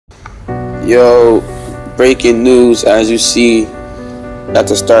Yo, breaking news, as you see at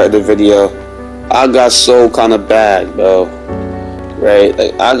the start of the video, I got sold kind of bad, bro. Right?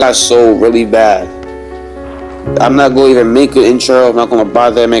 Like, I got sold really bad. I'm not going to even make an intro. I'm not going to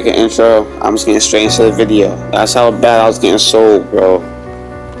bother to make an intro. I'm just getting straight into the video. That's how bad I was getting sold, bro.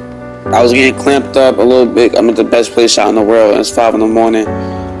 I was getting clamped up a little bit. I'm at the best place out in the world, and it's 5 in the morning.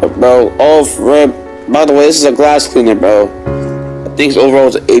 But, bro, by the way, this is a glass cleaner, bro. I think his overall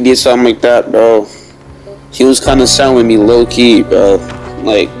was 80 or something like that, bro. He was kind of selling me low-key, bro.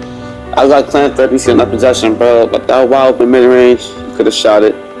 Like, I got clamped up, he's in that possession, bro. But that wild open mid-range, he could have shot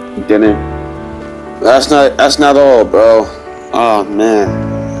it. He didn't. That's not all, bro. Oh,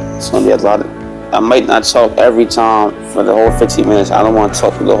 man. It's going to be a lot of... I might not talk every time for the whole 15 minutes. I don't want to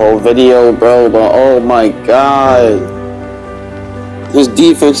talk for the whole video, bro. But, oh, my God. His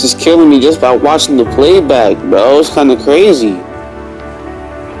defense is killing me just by watching the playback, bro. It's kind of crazy.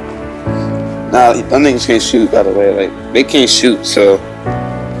 Nah, them niggas can't shoot, by the way. Like, they can't shoot, so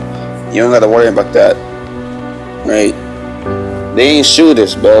you don't gotta worry about that. Right? They ain't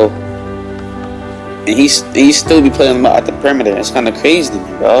shooters, bro. And he still be playing them out at the perimeter. It's kind of crazy to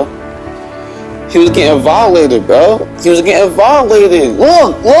me, bro. He was getting violated, bro. He was getting violated.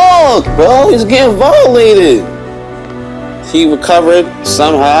 Look, bro. He was getting violated. He recovered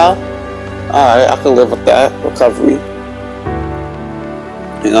somehow. Alright, I can live with that. Recovery.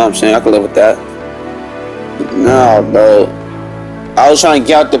 You know what I'm saying? I can live with that. Nah, bro. I was trying to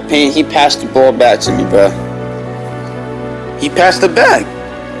get out the paint. He passed the ball back to me, bro. He passed it back.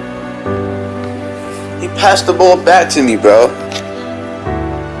 He passed the ball back to me, bro.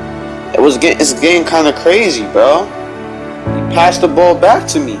 It's getting kind of crazy, bro. He passed the ball back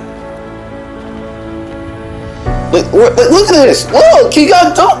to me. Look at this. Look, he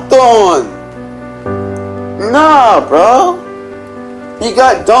got dunked on. Nah, bro. He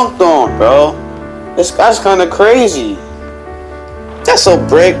got dunked on, bro. This guy's kind of crazy. That's a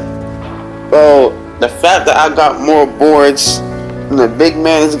brick. Bro, the fact that I got more boards in the big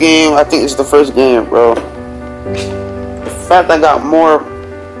man this game, I think it's the first game, bro. The fact that I got more,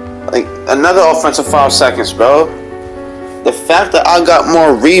 like, another offensive 5 seconds, bro. The fact that I got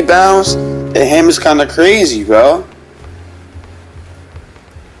more rebounds than him is kind of crazy, bro.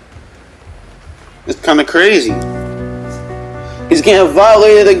 It's kind of crazy. He's getting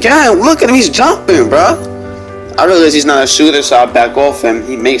violated again. Look at him, he's jumping, bro. I realize he's not a shooter, so I'll back off him.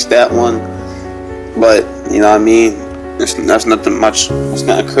 He makes that one. But, you know what I mean? That's nothing much. It's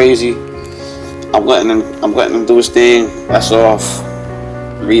kind of crazy. I'm letting him do his thing. That's off.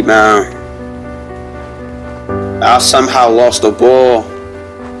 Rebound. I somehow lost the ball.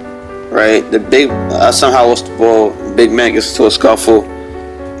 Right? I somehow lost the ball. Big man gets to a scuffle.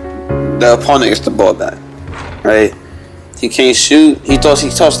 The opponent gets the ball back. Right? He can't shoot. He tossed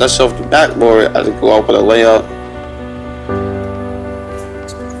that shit off the backboard. I had to go out with a layup.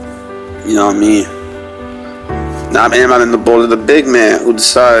 You know what I mean? Now I'm inbounding the ball to the big man who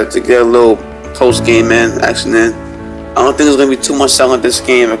decided to get a little post-game action in. I don't think there's going to be too much selling this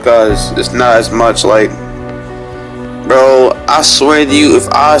game because it's not as much like... Bro, I swear to you, if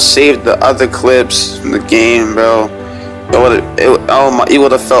I saved the other clips from the game, bro, you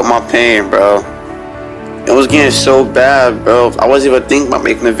would have felt my pain, bro. It was getting so bad, bro. I wasn't even thinking about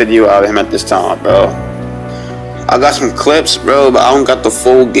making a video out of him at this time, bro. I got some clips, bro, but I don't got the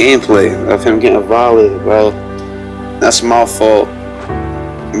full gameplay of him getting violated, bro. That's my fault,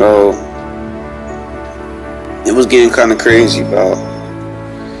 bro. It was getting kind of crazy, bro.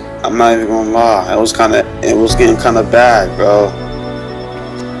 I'm not even gonna lie. It was getting kind of bad, bro.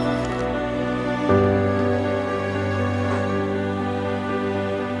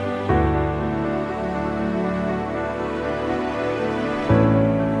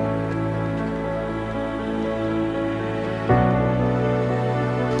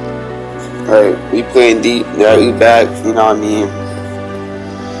 Right, we playing deep, yeah, we back, you know what I mean?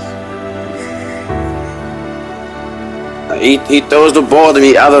 He throws the ball to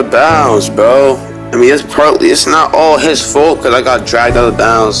me out of bounds, bro. I mean, it's not all his fault because I got dragged out of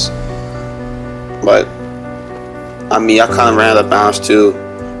bounds. But, I mean, I kind of ran out of bounds too,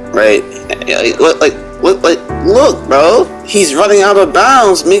 right? Look, bro. He's running out of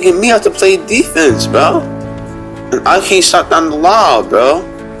bounds, making me have to play defense, bro. And I can't shut down the lob, bro.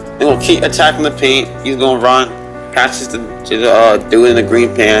 They're gonna keep attacking the paint. He's gonna run, passes to the dude in the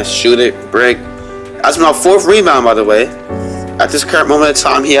green pants, shoot it, break. That's my 4th rebound, by the way. At this current moment in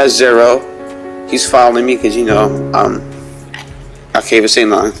time, he has 0. He's fouling me because, you know, I can't even say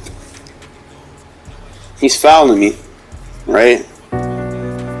nothing. He's fouling me, right?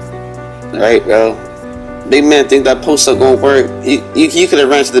 Right, bro. Big man think that post up gonna work. He could have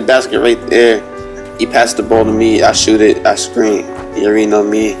ran to the basket right there. He passed the ball to me. I shoot it. I screen. You already know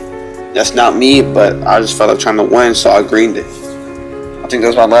me. That's not me, but I just felt like trying to win, so I greened it. I think that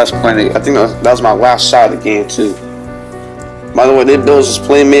was my last play. I think that was my last shot of the game too. By the way, their bills was a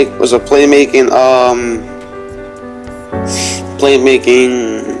playmaker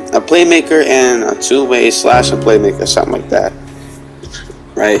and a two-way / a playmaker, something like that.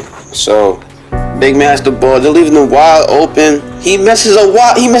 Right? So big man has the ball. They're leaving him wide open. He misses a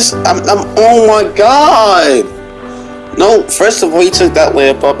wide. Oh my god. No, first of all, he took that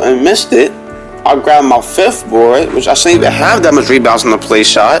layup up and missed it. I grabbed my 5th board, which I shouldn't even have that much rebounds on the play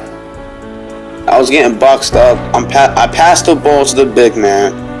shot. I was getting boxed up. I passed the ball to the big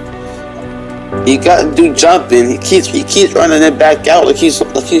man. He got to do jumping. He keeps running it back out like he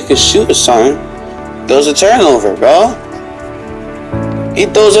could shoot or something. Throws a turnover, bro. He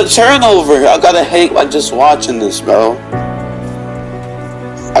throws a turnover. I got a headache by just watching this, bro.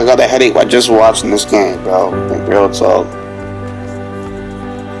 I got a headache by just watching this game, bro. Like, real talk.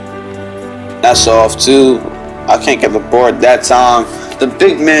 That's off too. I can't get the board that time. The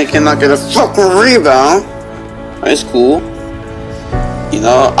big man cannot get a fucking rebound. That's cool. You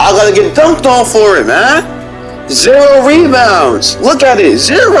know, I gotta get dunked on for it, man. 0 rebounds. Look at it.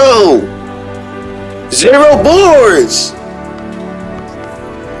 0. 0 boards.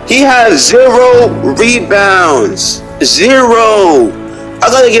 He has 0 rebounds. 0. I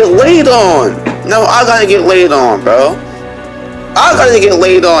gotta get laid on. No, I gotta get laid on, bro. I gotta get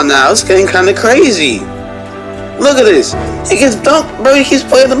laid on now. It's getting kind of crazy. Look at this. He gets dunked, bro. He keeps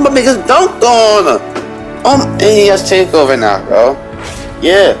playing the ball. He gets dunked on. And he has takeover now, bro.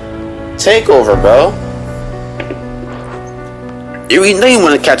 Yeah, takeover, bro. You know you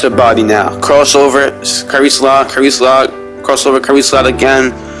want to catch a body now. Crossover, Curry slide, crossover, Curry slide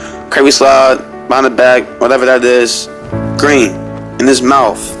again. Curry slide, behind the back, whatever that is. Green. In his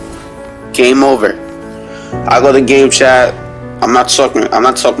mouth. Game over. I go to game chat. I'm not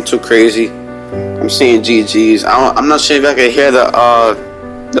talking too crazy. I'm seeing GGs. I'm not sure if I can hear the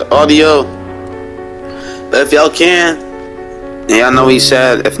audio. But if y'all can, and y'all know what he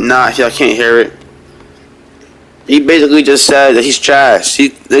said. If not, if y'all can't hear it, he basically just said that he's trash.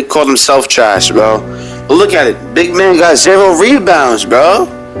 They called himself trash, bro. But look at it. Big man got 0 rebounds, bro.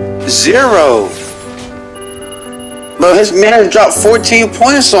 0. Bro, his man dropped 14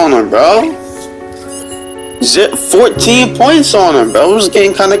 points on him, bro. 14 points on him, bro. It was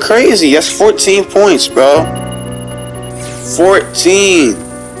getting kind of crazy. That's 14 points, bro. 14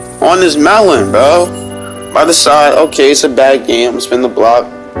 on his melon, bro. By the side, okay, it's a bad game. I'm gonna spin the block.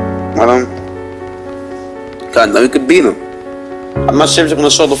 Let him. God, no, you could beat him. I'm not sure if they're gonna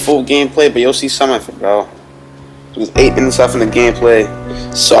show the full gameplay, but you'll see some of it, bro. It was 8 minutes left in the gameplay,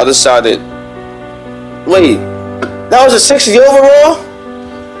 so I decided. Wait. That was a 60 overall?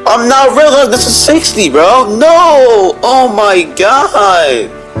 I'm not realizing that's a 60, bro. No! Oh my god.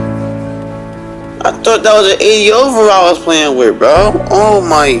 I thought that was an 80 overall I was playing with, bro. Oh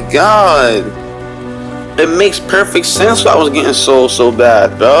my god. It makes perfect sense why I was getting so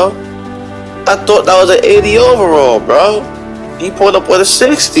bad, bro. I thought that was an 80 overall, bro. He pulled up with a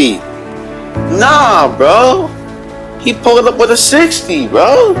 60. Nah, bro. He pulled up with a 60,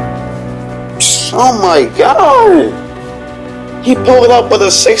 bro. Oh my god. He pulled up with a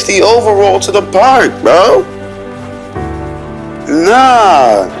 60 overall to the park, bro.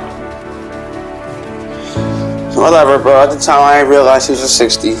 Nah. Whatever, bro. At the time, I didn't realize he was a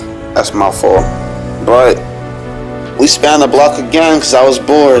 60. That's my fault. But we spanned the block again because I was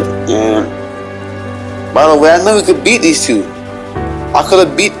bored. And by the way, I know we could beat these two.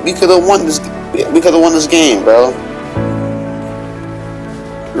 We could have won this game, bro.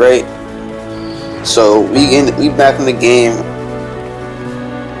 Right? So we back in the game.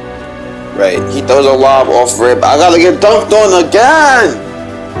 Right, he throws a lob off rip. I gotta get dunked on again!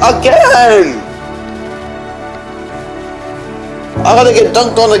 I gotta get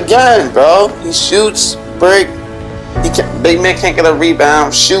dunked on again, bro. He shoots, break. Big man can't get a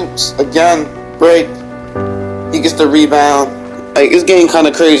rebound. Shoots again, break. He gets the rebound. Like, it's getting kind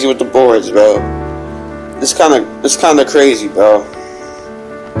of crazy with the boards, bro. It's kind of crazy, bro.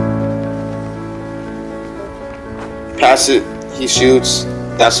 Pass it. He shoots.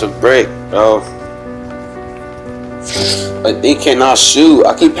 That's a break, bro. But he cannot shoot.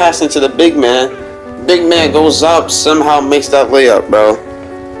 I keep passing to the big man. Big man goes up, somehow makes that layup, bro.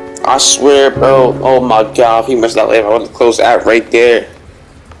 I swear, bro. Oh my god, if he missed that layup, I would have closed out right there.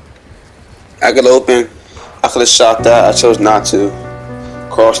 I could open. I could have shot that. I chose not to.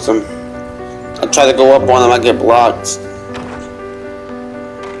 Crossed him. I tried to go up on him. I get blocked.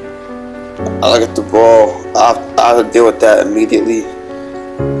 I get the ball. I have to deal with that immediately.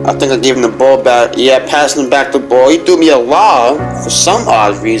 I think I gave him the ball back. Yeah, passing him back the ball. He threw me a lob for some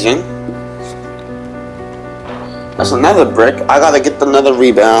odd reason. That's another brick. I gotta get another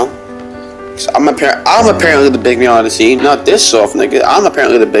rebound. I'm apparently the big man on the team. Not this soft nigga. I'm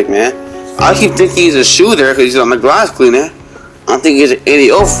apparently the big man. I keep thinking he's a shooter because he's on the glass cleaner. I think he's an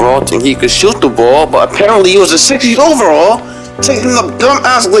 80 overall. Think he could shoot the ball, but apparently he was a 60 overall. Taking the dumb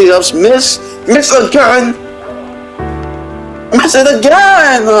ass layups. Miss again. Miss it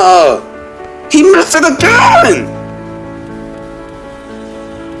again. He missed it again.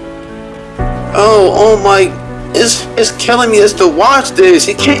 Oh my. It's killing me just to watch this.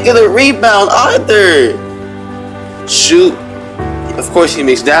 He can't get a rebound either. Shoot. Of course he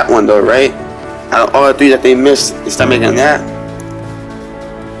makes that one though, right? Out of all the three that they missed, they start making that.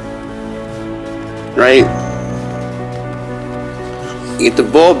 Right? Get the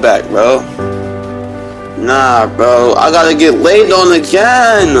ball back, bro. Nah, bro. I gotta get laid on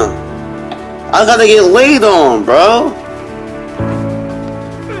again. I gotta get laid on, bro.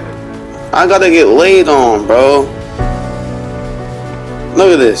 I gotta get laid on, bro.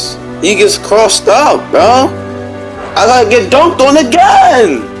 Look at this. He gets crossed up, bro. I gotta get dunked on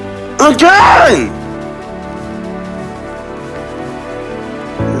again. Again.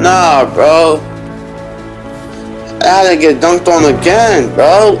 Nah, bro. I gotta get dunked on again,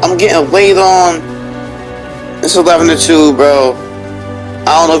 bro. I'm getting laid on. It's 11-2, bro. I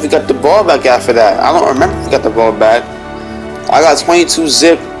don't know if he got the ball back after that. I don't remember if he got the ball back. I got 22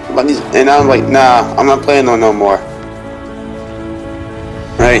 zip. And I'm like, nah, I'm not playing no more.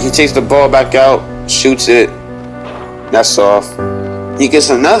 Right, he takes the ball back out, shoots it. That's off. He gets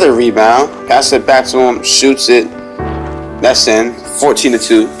another rebound, passes it back to him, shoots it. That's in.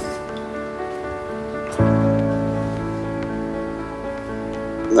 14-2.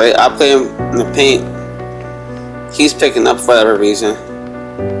 Right, I play him in the paint. He's picking up for whatever reason.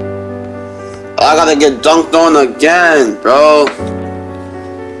 I gotta get dunked on again, bro.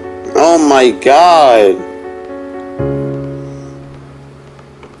 Oh my god.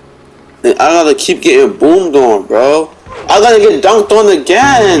 I gotta keep getting boomed on, bro. I gotta get dunked on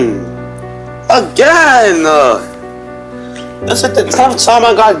again. Again. That's like the 10th time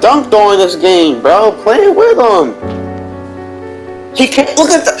I got dunked on in this game, bro. Playing with him. He can't, look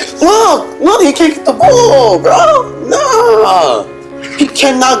at that. Look, he can't get the ball, bro. Nah. He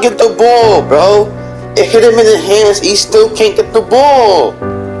cannot get the ball, bro. It hit him in the hands. He still can't get the ball.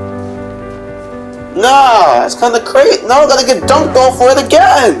 Nah, that's kind of crazy. No, I gotta get dunked on for it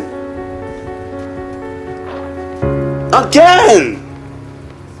again. Again.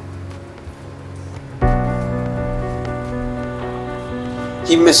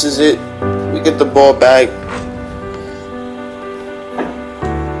 He misses it. We get the ball back.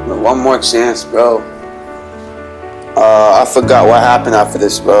 One more chance, bro. I forgot what happened after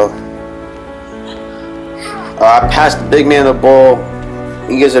this, bro. I passed the big man the ball.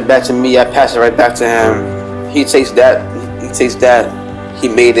 He gives it back to me. I pass it right back to him. He takes that. He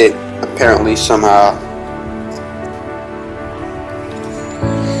made it, apparently, somehow.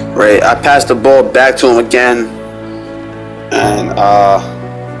 Right. I passed the ball back to him again. And,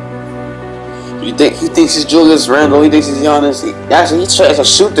 he thinks he's Julius Randle. He thinks he's Giannis. He tries to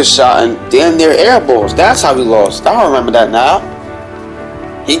shoot the shot and damn near air balls. That's how we lost. I remember that now.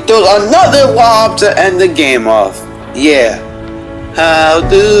 He threw another lob to end the game off. Yeah. How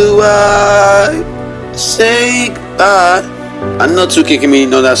do I say goodbye? I know 2K community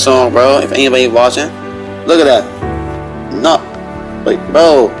know that song, bro. If anybody watching, look at that. No, like,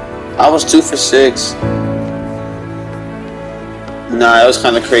 bro, I was 2 for 6. Nah, it was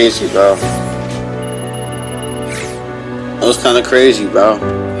kind of crazy, bro. It was kind of crazy, bro.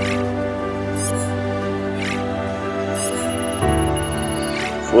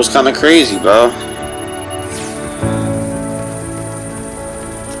 It was kind of crazy, bro.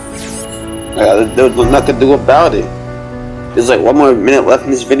 There was nothing to do about it. There's like 1 more minute left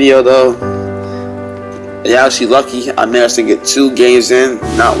in this video, though. Yeah, actually lucky. I managed to get 2 games in,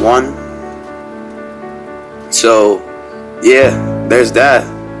 not 1. So, yeah, there's that.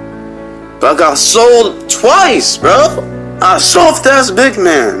 But I got sold twice, bro. I soft ass big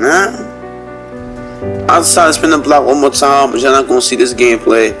man, I decided to spin the block 1 more time, but y'all not gonna see this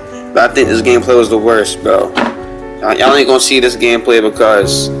gameplay. But I think this gameplay was the worst, bro. Y'all ain't gonna see this gameplay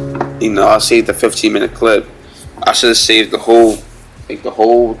because, you know, I saved the 15-minute clip. I should have saved the whole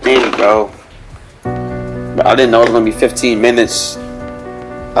thing, bro. But I didn't know it was gonna be 15 minutes. You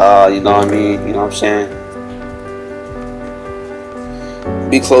know what I mean? You know what I'm saying?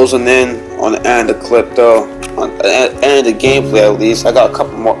 Be closing in on the end of the clip, though. at the end of the gameplay at least. I got a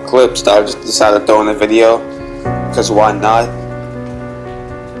couple more clips that I just decided to throw in the video, because why not?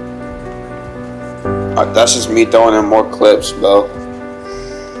 That's just me throwing in more clips, bro.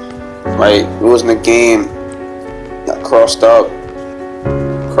 Right, losing the game, got crossed up,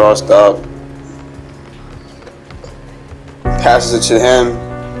 passes it to him,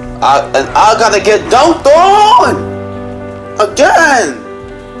 and I gotta get dunked on again.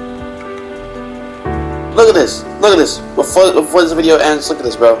 Look at this. Before this video ends, look at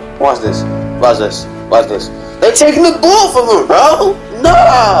this, bro. Watch this. They're taking the ball from him, bro.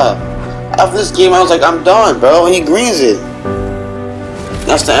 Nah. After this game, I was like, I'm done, bro. And he greens it.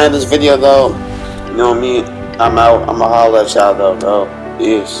 That's the end of this video, though. You know what I mean? I'm out. I'ma holler at y'all, though, bro.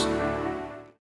 Peace.